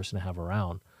happy person to have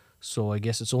around. So I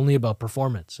guess it's only about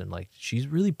performance, and like she's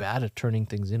really bad at turning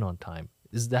things in on time.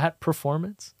 Is that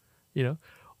performance?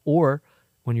 Or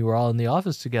when you were all in the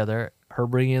office together, her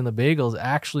bringing in the bagels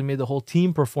actually made the whole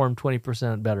team perform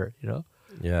 20% better.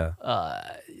 Yeah.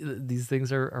 These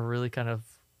things are really kind of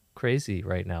crazy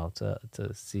right now to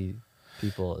see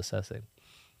people assessing.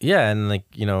 Yeah, and like,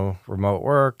 remote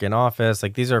work in office,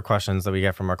 like these are questions that we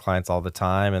get from our clients all the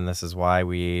time. And this is why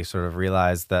we sort of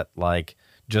realize that like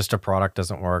just a product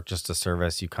doesn't work, just a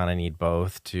service. You kind of need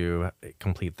both to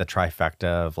complete the trifecta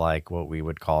of like what we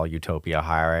would call utopia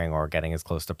hiring or getting as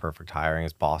close to perfect hiring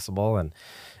as possible. And,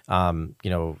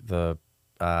 the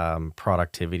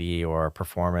productivity or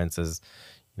performance is,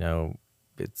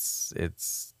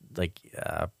 it's like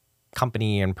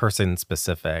company and person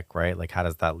specific, right? Like how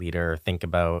does that leader think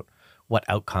about what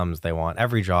outcomes they want?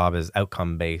 Every job is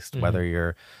outcome based, whether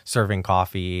you're serving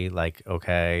coffee, like,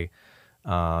 okay,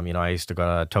 I used to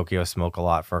go to Tokyo Smoke a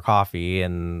lot for coffee,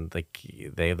 and like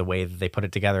the way that they put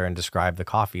it together and describe the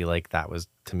coffee, like that was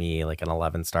to me like an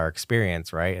 11-star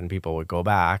experience, right? And people would go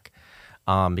back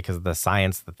because of the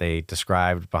science that they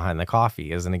described behind the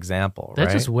coffee as an example, That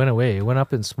right? just went away. It went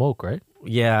up in smoke, right?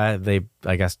 Yeah, they,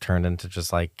 I guess, turned into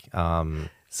just like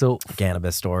So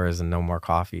cannabis stores and no more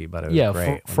coffee, but it was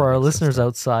great. for our listeners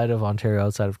outside of Ontario,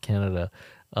 outside of Canada,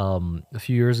 a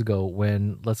few years ago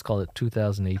when, let's call it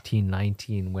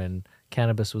 2018-19, when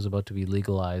cannabis was about to be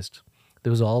legalized,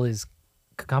 there was all these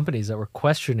companies that were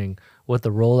questioning what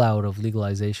the rollout of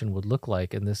legalization would look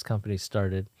like. And this company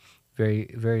started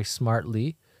very, very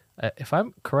smartly. If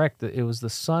I'm correct, it was the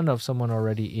son of someone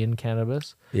already in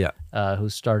cannabis Yeah. who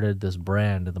started this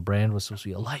brand. And the brand was supposed to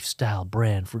be a lifestyle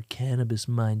brand for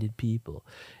cannabis-minded people.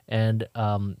 And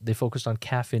they focused on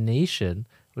caffeination,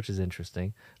 which is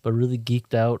interesting, but really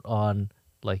geeked out on,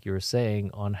 like you were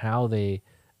saying, on how they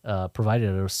provided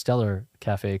a stellar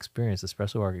cafe experience,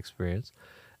 espresso bar experience.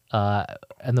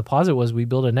 And the positive was we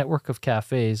built a network of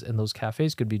cafes, and those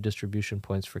cafes could be distribution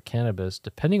points for cannabis,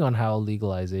 depending on how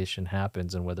legalization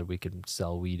happens and whether we can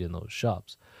sell weed in those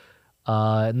shops.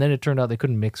 And then it turned out they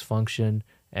couldn't mix function,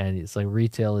 and it's like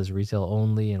retail is retail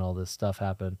only, and all this stuff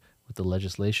happened with the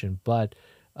legislation. But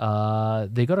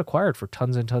they got acquired for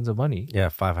tons and tons of money. Yeah,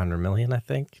 500 million, I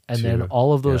think. And then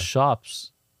all of those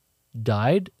shops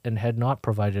died and had not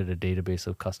provided a database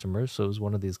of customers. So it was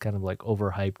one of these kind of like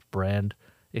overhyped brand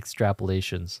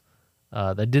extrapolations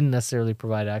that didn't necessarily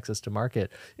provide access to market.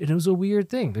 And it was a weird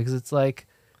thing because it's like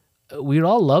we'd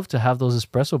all love to have those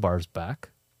espresso bars back.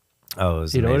 Oh, it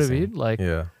was you know amazing. what I mean? Like,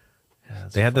 yeah.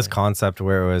 They had this concept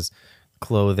where it was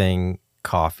clothing,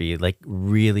 coffee, like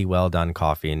really well done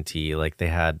coffee and tea. Like they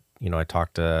had, I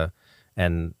talked to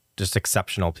and just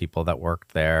exceptional people that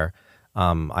worked there.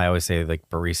 I always say like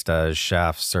baristas,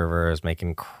 chefs, servers, make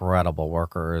incredible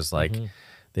workers. Like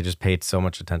they just paid so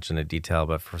much attention to detail.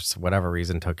 But for whatever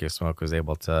reason, Tokyo Smoke was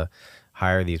able to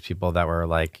hire these people that were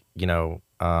like,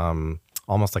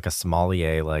 almost like a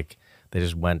sommelier. Like they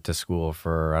just went to school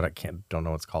for, don't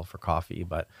know what's called for coffee,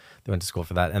 but they went to school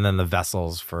for that. And then the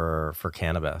vessels for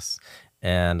cannabis.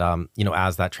 And,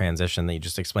 as that transition that you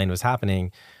just explained was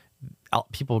happening,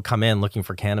 people would come in looking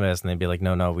for cannabis and they'd be like,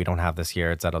 no, we don't have this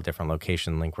here. It's at a different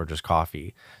location. Link, we're just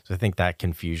coffee. So I think that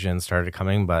confusion started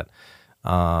coming, but,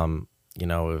 it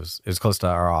was close to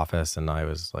our office, and I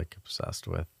was like obsessed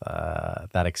with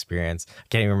that experience. I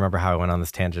can't even remember how I went on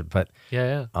this tangent, but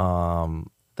yeah.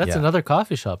 That's another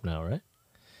coffee shop now, right?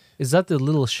 Is that the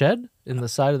little shed in the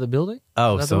side of the building?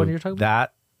 Oh, is that so the one you're talking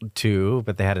about? That too,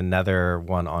 but they had another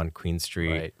one on Queen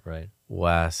Street right.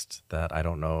 West that I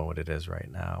don't know what it is right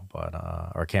now, but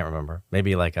or I can't remember.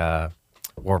 Maybe like a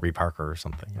Warby Parker or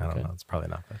something. I don't know. It's probably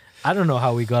not that. I don't know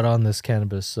how we got on this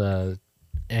cannabis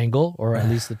angle, or at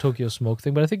least the Tokyo Smoke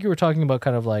thing, but I think you were talking about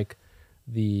kind of like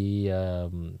the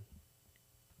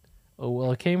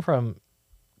it came from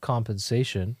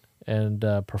compensation and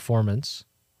performance.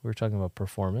 We were talking about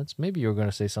performance. Maybe you were going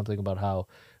to say something about how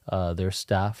their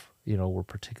staff, were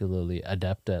particularly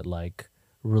adept at like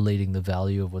relating the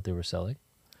value of what they were selling.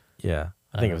 Yeah,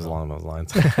 I think it was along those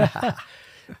lines.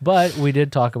 But we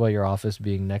did talk about your office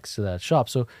being next to that shop.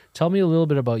 So tell me a little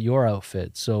bit about your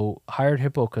outfit. So Hired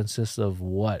Hippo consists of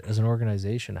what as an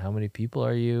organization? How many people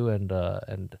are you,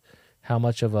 and how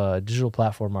much of a digital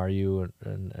platform are you,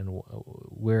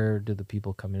 where do the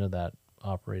people come into that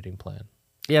operating plan?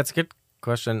 Yeah, it's a good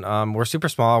question. We're super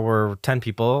small. We're 10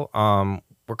 people.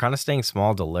 We're kind of staying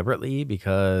small deliberately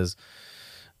because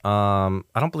I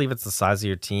don't believe it's the size of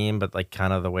your team, but like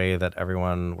kind of the way that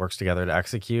everyone works together to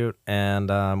execute. And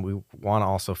we want to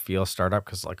also feel startup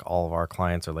because like all of our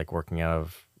clients are like working out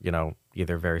of,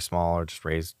 either very small or just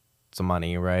raise some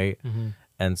money, right? Mm-hmm.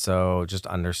 And so just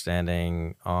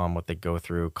understanding what they go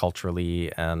through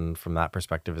culturally and from that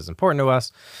perspective is important to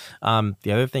us.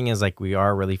 The other thing is like we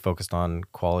are really focused on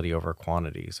quality over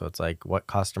quantity. So it's like what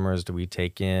customers do we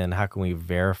take in? How can we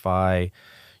verify,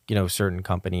 certain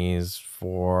companies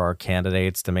for our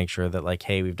candidates to make sure that like,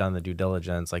 hey, we've done the due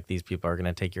diligence. Like these people are going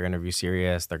to take your interview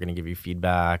serious. They're going to give you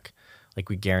feedback. Like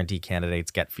we guarantee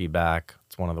candidates get feedback.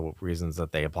 It's one of the reasons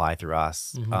that they apply through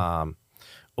us. Mm-hmm.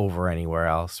 Over anywhere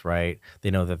else, right? They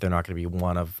know that they're not going to be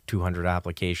one of 200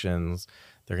 applications.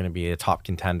 They're going to be a top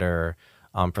contender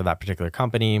for that particular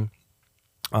company.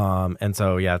 And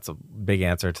so, yeah, it's a big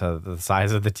answer to the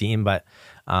size of the team, but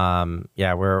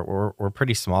yeah, we're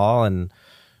pretty small and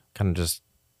kind of just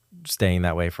staying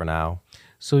that way for now.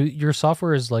 So your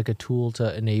software is like a tool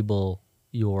to enable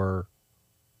your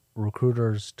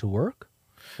recruiters to work,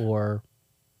 or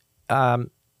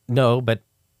No, but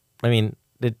I mean,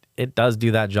 it does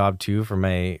do that job too for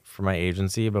my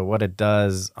agency. But what it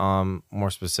does, more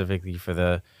specifically for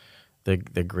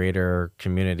the greater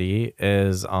community,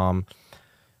 is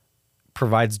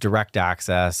provides direct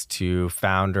access to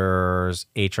founders,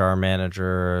 HR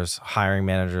managers, hiring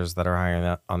managers that are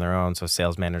hiring on their own. So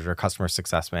sales manager, customer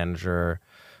success manager,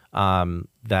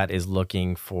 that is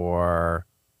looking for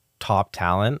top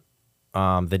talent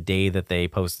the day that they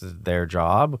posted their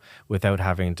job without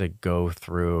having to go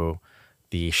through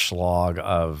the slog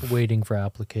of waiting for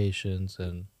applications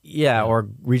and or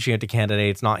reaching out to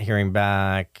candidates, not hearing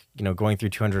back, going through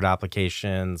 200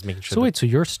 applications, making sure. So wait, so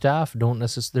your staff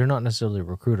they're not necessarily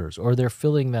recruiters, or they're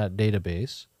filling that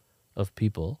database of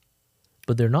people,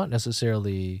 but they're not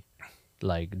necessarily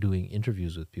like doing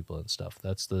interviews with people and stuff.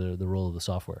 That's the role of the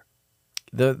software.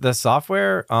 The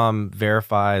software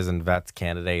verifies and vets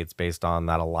candidates based on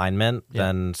that alignment,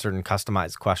 then certain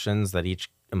customized questions that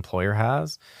each employer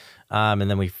has. And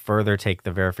then we further take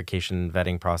the verification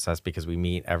vetting process because we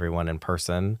meet everyone in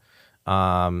person.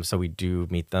 So we do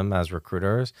meet them as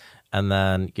recruiters. And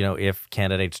then, if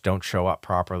candidates don't show up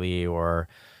properly or,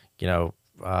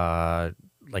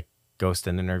 like ghost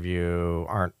an interview,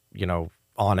 aren't,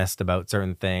 honest about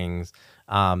certain things,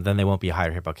 then they won't be a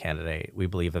Hired Hippo candidate. We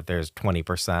believe that there's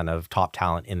 20% of top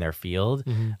talent in their field,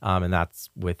 and that's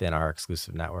within our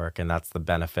exclusive network. And that's the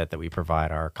benefit that we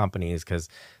provide our companies because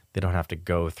they don't have to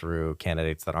go through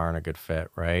candidates that aren't a good fit,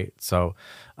 right? So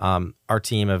our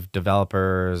team of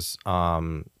developers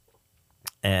and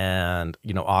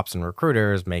ops and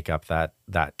recruiters make up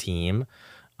that team.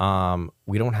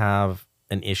 We don't have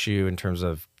an issue in terms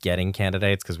of getting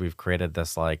candidates because we've created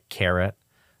this like carrot.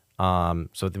 So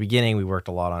at the beginning, we worked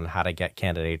a lot on how to get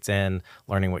candidates in,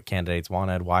 learning what candidates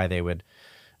wanted, why they would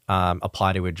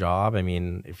apply to a job. I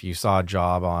mean, if you saw a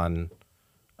job on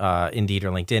Indeed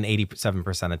or LinkedIn,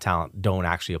 87% of talent don't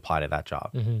actually apply to that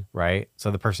job, right? So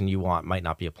the person you want might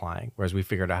not be applying. Whereas we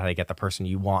figured out how to get the person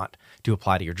you want to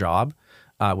apply to your job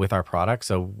with our product.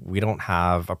 So we don't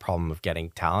have a problem of getting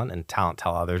talent, and talent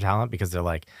tell other talent because they're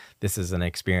like, this is an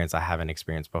experience I haven't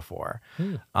experienced before.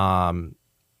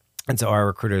 And so our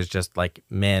recruiters just like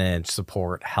manage,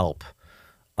 support, help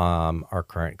our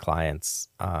current clients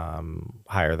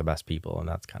hire the best people. And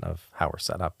that's kind of how we're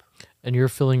set up. And you're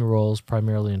filling roles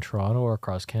primarily in Toronto or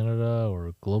across Canada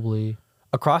or globally?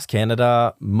 Across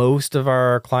Canada, most of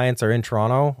our clients are in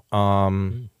Toronto.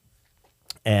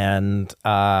 And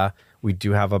we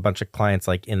do have a bunch of clients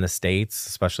like in the States,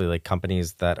 especially like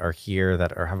companies that are here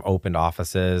that have opened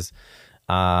offices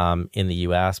in the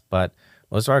US. But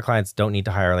most of our clients don't need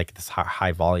to hire like this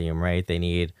high volume, right? They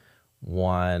need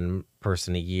one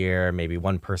person a year, maybe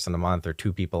one person a month or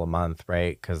two people a month,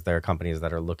 right? Because there are companies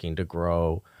that are looking to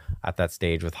grow at that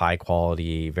stage with high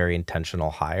quality, very intentional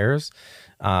hires.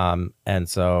 And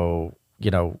so,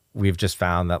 we've just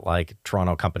found that like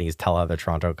Toronto companies tell other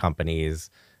Toronto companies,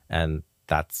 and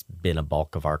that's been a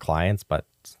bulk of our clients, but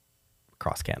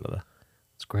across Canada.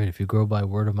 It's great. If you grow by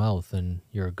word of mouth, then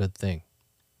you're a good thing.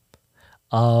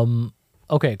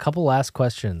 Okay, a couple last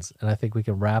questions, and I think we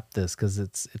can wrap this because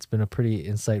it's been a pretty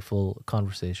insightful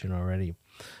conversation already.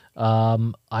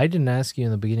 I didn't ask you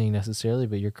in the beginning necessarily,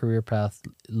 but your career path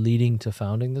leading to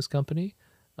founding this company.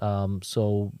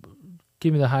 So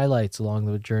give me the highlights along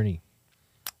the journey.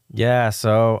 Yeah,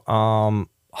 so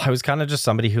I was kind of just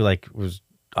somebody who like was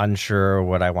unsure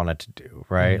what I wanted to do,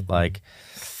 right? Mm-hmm. Like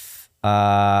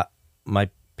my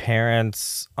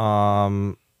parents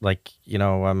like,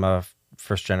 I'm a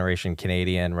first generation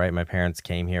Canadian, right? My parents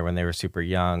came here when they were super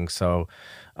young, so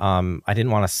I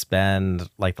didn't want to spend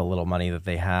like the little money that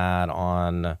they had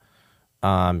on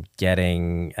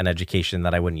getting an education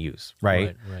that I wouldn't use,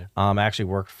 right? Right, right. I actually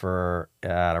worked for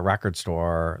at a record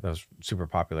store that was super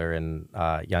popular in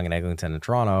Yonge and Eglinton in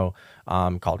Toronto,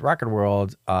 called Record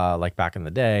World, like back in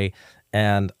the day.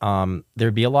 And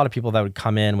there'd be a lot of people that would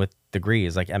come in with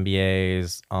degrees, like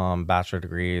MBAs, bachelor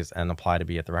degrees, and apply to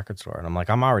be at the record store. And I'm like,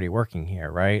 I'm already working here,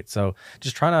 right? So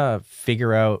just trying to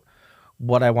figure out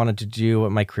what I wanted to do,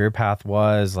 what my career path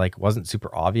was, like wasn't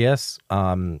super obvious.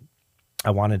 I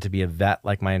wanted to be a vet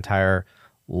like my entire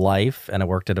life, and I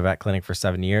worked at a vet clinic for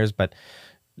 7 years, but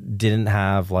didn't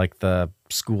have like the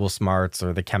school smarts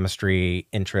or the chemistry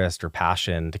interest or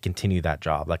passion to continue that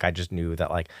job. Like I just knew that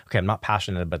like, okay, I'm not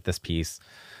passionate about this piece,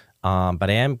 but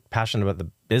I am passionate about the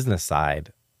business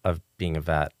side of being a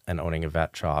vet and owning a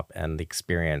vet shop and the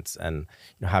experience and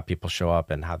how people show up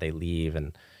and how they leave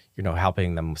and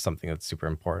helping them with something that's super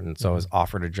important. So I was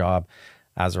offered a job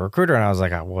as a recruiter, and I was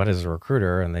like, what is a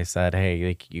recruiter? And they said, hey,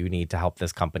 like you need to help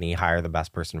this company hire the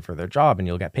best person for their job and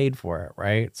you'll get paid for it,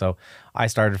 right? So I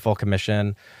started full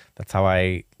commission. That's how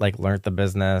I like learned the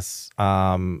business.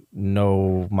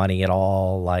 No money at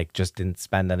all, like just didn't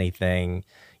spend anything,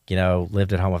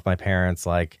 lived at home with my parents,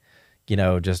 like,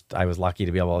 just I was lucky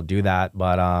to be able to do that.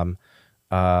 But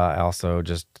I also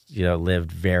just,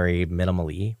 lived very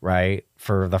minimally, right,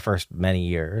 for the first many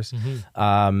years.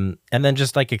 And then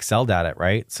just like excelled at it,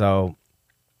 right? So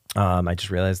I just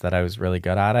realized that I was really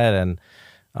good at it.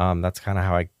 And that's kind of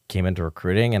how I came into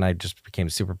recruiting. And I just became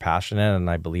super passionate. And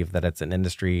I believe that it's an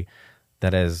industry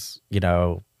that is,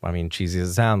 cheesy as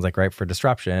it sounds, like ripe for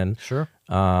disruption. Sure.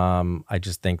 I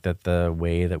just think that the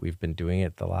way that we've been doing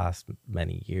it the last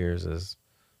many years is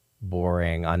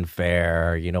boring,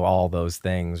 unfair, all those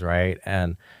things, right?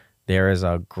 And there is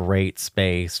a great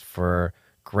space for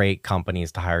great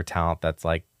companies to hire talent that's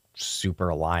like super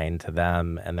aligned to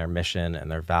them and their mission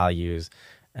and their values,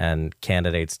 and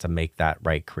candidates to make that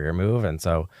right career move. And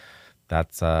so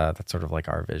that's sort of like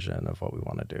our vision of what we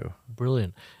want to do.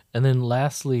 Brilliant. And then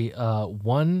lastly,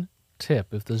 one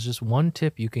tip, if there's just one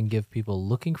tip you can give people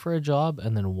looking for a job,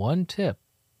 and then one tip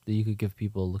that you could give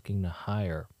people looking to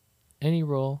hire, any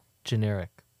role, generic.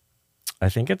 I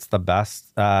think it's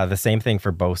the same thing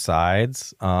for both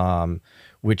sides,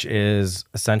 which is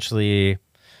essentially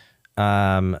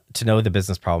to know the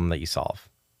business problem that you solve,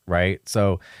 right?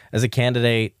 So as a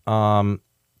candidate,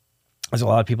 there's a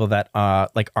lot of people that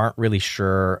aren't really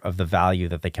sure of the value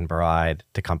that they can provide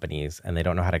to companies, and they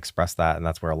don't know how to express that, and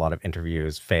that's where a lot of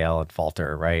interviews fail and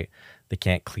falter, right? They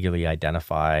can't clearly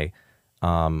identify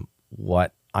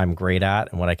what I'm great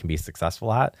at and what I can be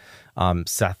successful at.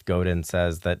 Seth Godin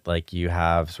says that like you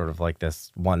have sort of like this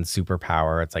one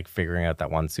superpower. It's like figuring out that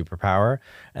one superpower.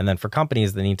 And then for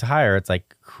companies that need to hire, it's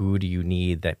like, who do you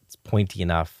need that's pointy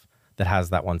enough that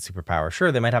has that one superpower?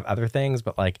 Sure, they might have other things,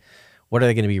 but like, what are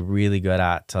they going to be really good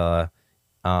at to,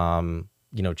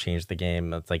 change the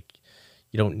game? It's like,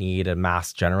 you don't need a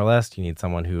mass generalist. You need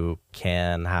someone who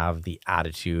can have the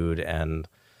attitude and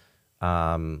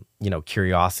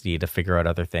curiosity to figure out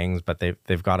other things, but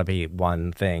they've got to be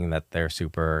one thing that they're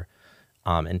super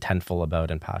intentful about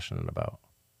and passionate about.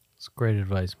 It's great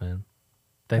advice, man.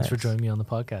 Thanks for Thanks. joining me on the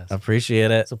podcast.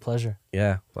 Appreciate it. It's a pleasure.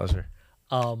 Yeah, pleasure.